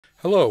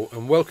Hello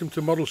and welcome to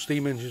Model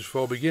Steam Engines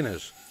for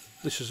Beginners.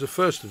 This is the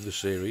first of the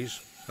series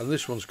and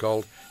this one's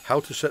called How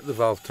to Set the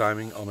Valve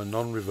Timing on a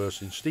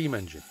Non-Reversing Steam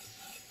Engine.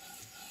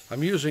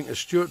 I'm using a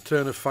Stuart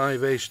Turner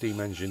 5A steam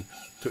engine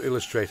to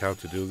illustrate how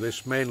to do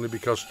this, mainly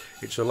because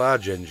it's a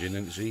large engine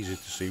and it's easy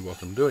to see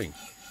what I'm doing.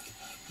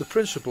 The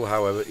principle,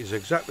 however, is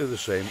exactly the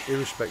same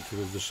irrespective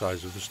of the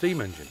size of the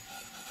steam engine.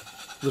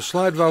 The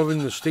slide valve in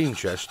the steam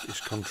chest is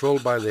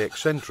controlled by the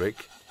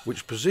eccentric,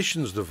 which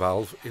positions the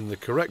valve in the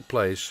correct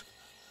place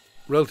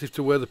relative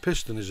to where the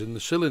piston is in the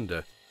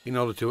cylinder in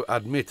order to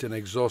admit and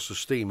exhaust the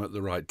steam at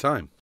the right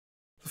time.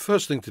 The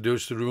first thing to do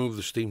is to remove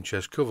the steam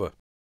chest cover.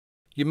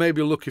 You may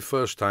be lucky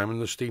first time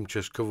and the steam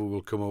chest cover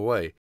will come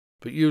away,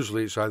 but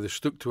usually it's either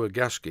stuck to a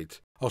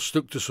gasket or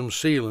stuck to some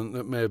sealant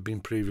that may have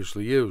been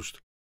previously used.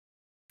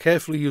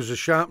 Carefully use a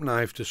sharp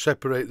knife to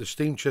separate the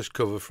steam chest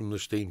cover from the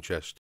steam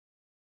chest.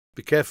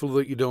 Be careful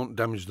that you don't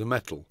damage the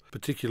metal,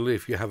 particularly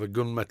if you have a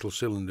gunmetal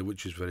cylinder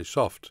which is very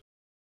soft.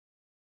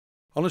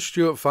 On a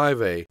Stuart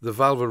 5A, the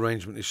valve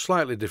arrangement is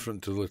slightly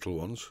different to the little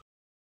ones.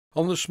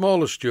 On the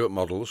smaller Stuart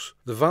models,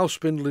 the valve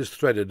spindle is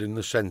threaded in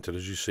the centre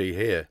as you see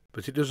here,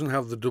 but it doesn't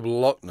have the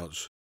double lock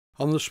nuts.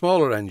 On the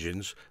smaller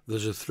engines,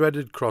 there's a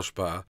threaded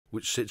crossbar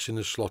which sits in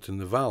a slot in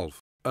the valve,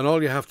 and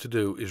all you have to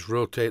do is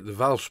rotate the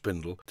valve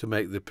spindle to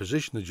make the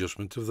position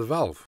adjustment of the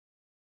valve.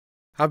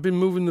 I've been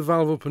moving the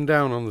valve up and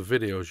down on the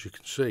video as you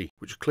can see,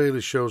 which clearly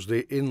shows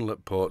the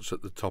inlet ports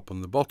at the top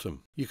and the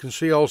bottom. You can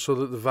see also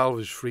that the valve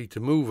is free to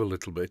move a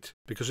little bit,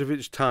 because if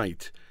it's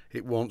tight,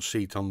 it won't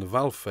seat on the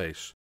valve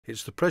face.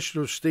 It's the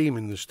pressure of steam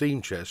in the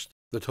steam chest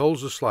that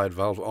holds the slide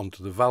valve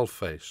onto the valve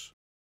face.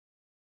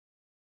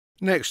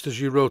 Next, as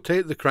you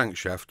rotate the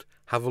crankshaft,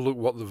 have a look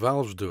what the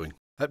valve's doing.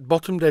 At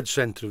bottom dead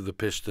centre of the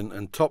piston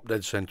and top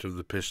dead centre of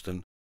the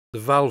piston, the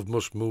valve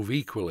must move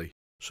equally.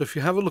 So if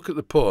you have a look at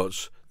the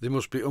ports, they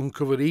must be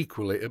uncovered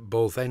equally at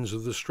both ends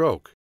of the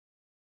stroke.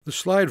 The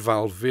slide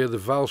valve via the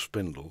valve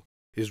spindle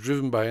is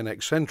driven by an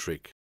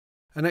eccentric.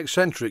 An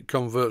eccentric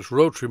converts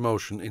rotary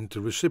motion into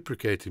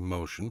reciprocating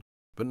motion,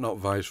 but not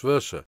vice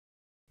versa,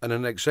 and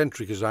an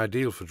eccentric is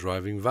ideal for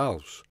driving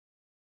valves.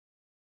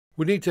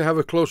 We need to have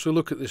a closer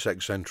look at this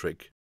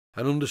eccentric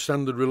and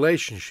understand the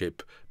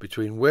relationship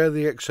between where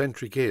the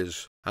eccentric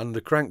is and the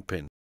crank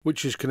pin,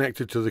 which is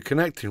connected to the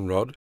connecting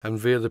rod and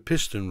via the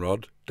piston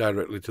rod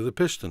directly to the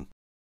piston.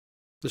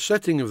 The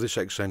setting of this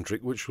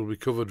eccentric, which will be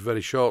covered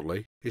very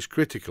shortly, is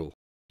critical.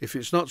 If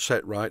it's not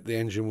set right, the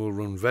engine will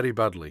run very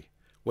badly.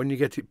 When you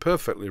get it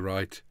perfectly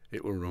right,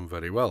 it will run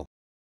very well.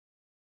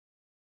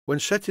 When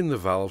setting the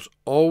valves,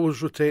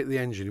 always rotate the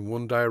engine in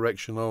one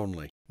direction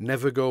only.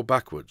 Never go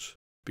backwards,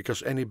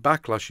 because any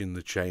backlash in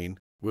the chain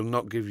will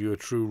not give you a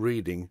true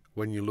reading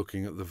when you're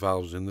looking at the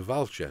valves in the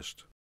valve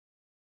chest.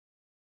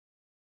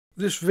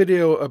 This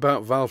video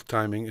about valve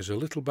timing is a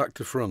little back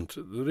to front.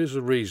 There is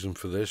a reason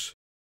for this.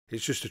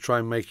 It's just to try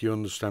and make you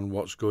understand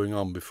what's going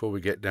on before we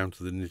get down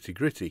to the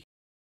nitty-gritty.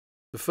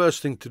 The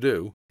first thing to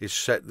do is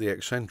set the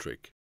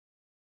eccentric.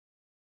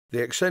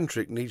 The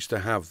eccentric needs to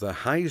have the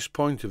highest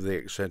point of the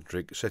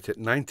eccentric set at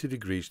 90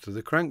 degrees to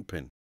the crank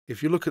pin.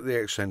 If you look at the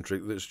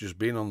eccentric that's just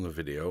been on the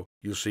video,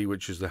 you'll see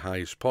which is the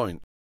highest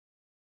point.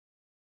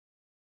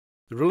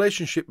 The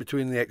relationship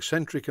between the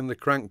eccentric and the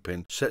crank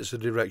pin sets the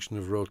direction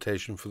of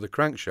rotation for the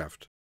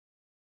crankshaft.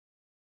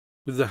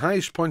 With the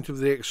highest point of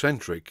the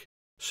eccentric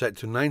set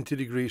to 90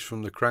 degrees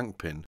from the crank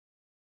pin,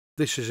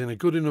 this is in a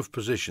good enough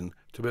position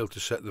to be able to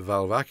set the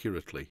valve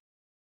accurately.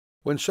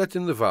 When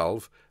setting the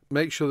valve,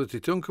 make sure that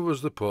it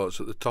uncovers the ports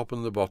at the top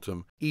and the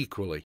bottom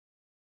equally.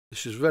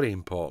 This is very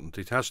important,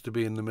 it has to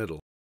be in the middle.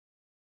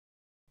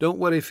 Don't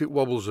worry if it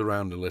wobbles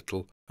around a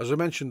little. As I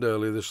mentioned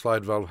earlier, the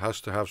slide valve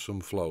has to have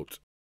some float.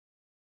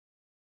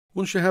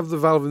 Once you have the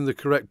valve in the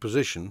correct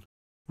position,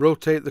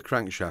 rotate the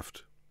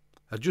crankshaft.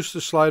 Adjust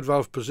the slide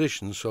valve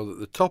position so that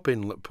the top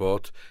inlet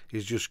port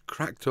is just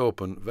cracked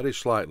open very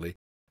slightly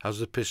as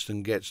the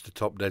piston gets to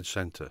top dead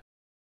centre.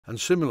 And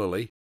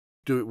similarly,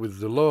 do it with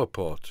the lower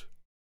port.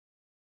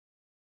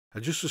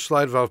 Adjust the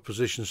slide valve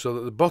position so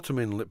that the bottom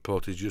inlet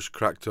port is just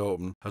cracked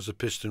open as the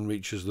piston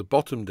reaches the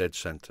bottom dead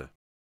centre.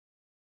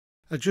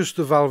 Adjust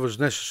the valve as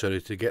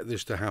necessary to get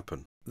this to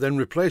happen. Then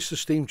replace the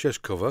steam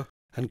chest cover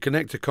and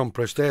connect a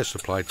compressed air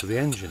supply to the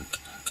engine.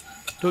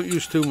 Don't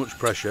use too much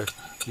pressure,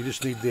 you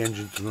just need the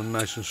engine to run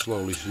nice and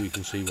slowly so you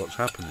can see what's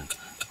happening.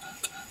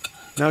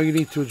 Now you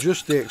need to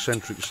adjust the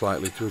eccentric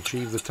slightly to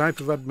achieve the type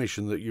of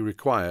admission that you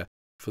require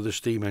for the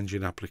steam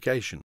engine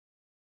application.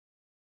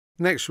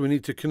 Next we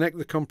need to connect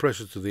the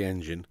compressor to the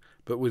engine,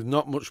 but with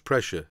not much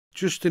pressure,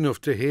 just enough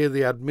to hear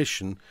the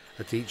admission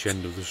at each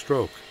end of the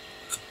stroke.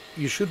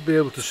 You should be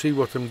able to see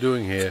what I'm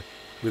doing here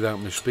without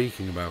me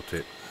speaking about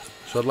it.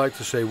 So I'd like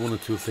to say one or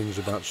two things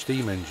about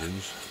steam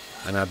engines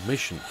and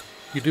admission.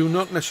 You do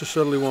not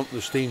necessarily want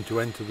the steam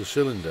to enter the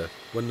cylinder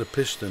when the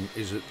piston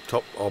is at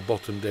top or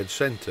bottom dead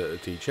centre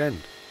at each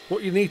end.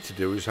 What you need to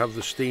do is have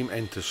the steam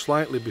enter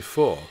slightly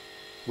before,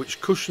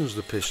 which cushions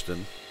the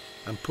piston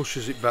and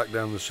pushes it back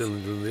down the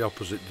cylinder in the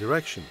opposite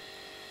direction.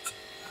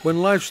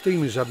 When live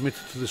steam is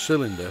admitted to the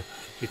cylinder,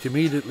 it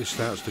immediately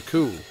starts to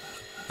cool,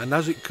 and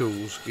as it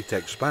cools it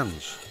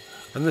expands,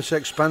 and this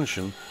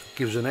expansion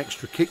gives an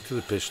extra kick to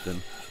the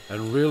piston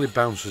and really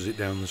bounces it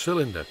down the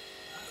cylinder.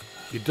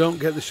 You don't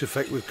get this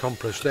effect with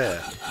compressed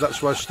air.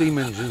 That's why steam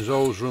engines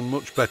always run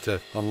much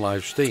better on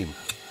live steam,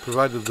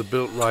 provided they're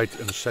built right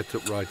and set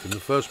up right in the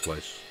first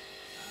place.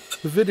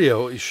 The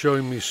video is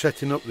showing me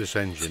setting up this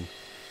engine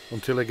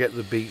until I get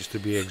the beats to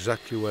be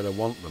exactly where I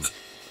want them.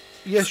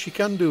 Yes, you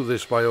can do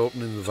this by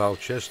opening the valve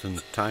chest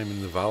and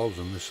timing the valves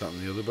and this, that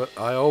and the other, but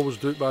I always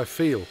do it by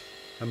feel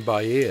and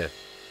by ear.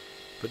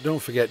 But don't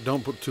forget,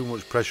 don't put too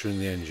much pressure in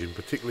the engine,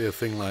 particularly a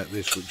thing like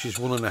this, which is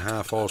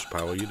 1.5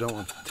 horsepower. You don't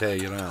want to tear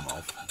your arm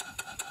off.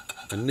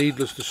 And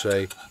needless to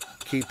say,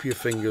 keep your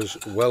fingers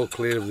well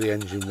clear of the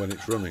engine when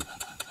it's running.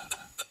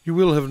 You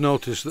will have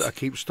noticed that I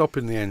keep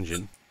stopping the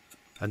engine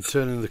and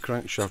turning the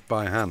crankshaft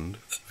by hand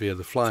via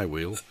the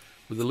flywheel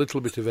with a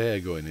little bit of air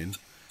going in,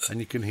 and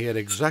you can hear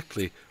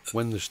exactly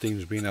when the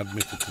steam's been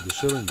admitted to the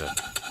cylinder.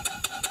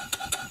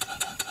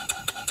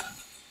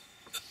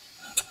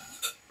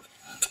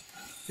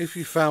 If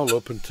you foul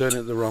up and turn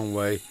it the wrong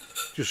way,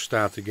 just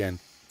start again.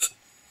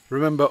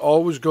 Remember,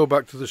 always go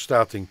back to the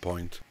starting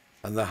point,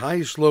 and the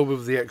highest lobe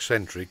of the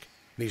eccentric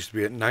needs to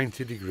be at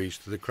 90 degrees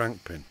to the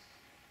crank pin.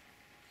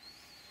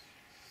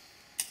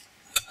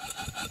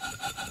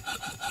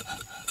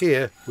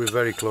 Here we're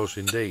very close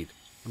indeed,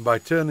 and by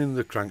turning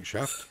the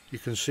crankshaft you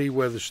can see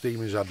where the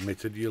steam is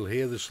admitted. You'll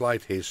hear the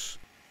slight hiss,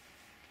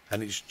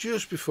 and it's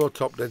just before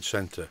top dead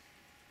centre,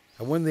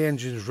 and when the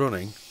engine's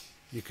running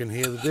you can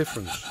hear the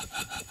difference.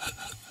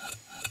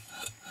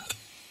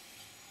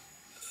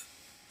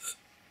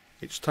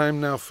 It's time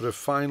now for a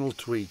final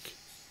tweak,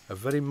 a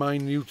very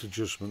minute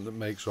adjustment that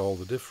makes all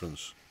the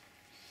difference.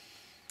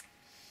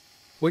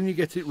 When you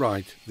get it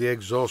right, the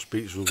exhaust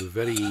beats will be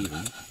very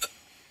even,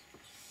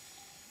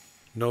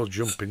 no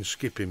jumping,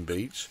 skipping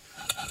beats,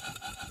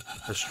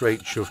 a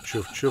straight chuff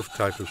chuff chuff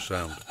type of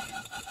sound.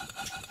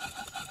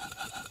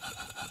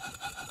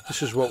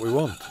 This is what we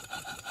want,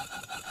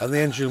 and the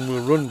engine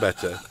will run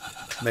better,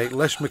 make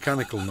less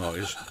mechanical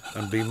noise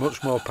and be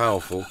much more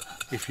powerful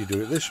if you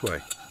do it this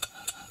way.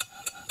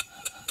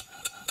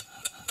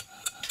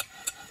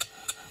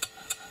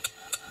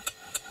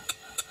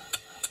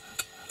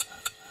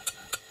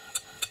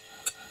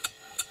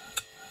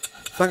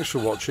 Thanks for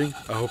watching.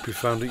 I hope you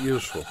found it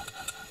useful.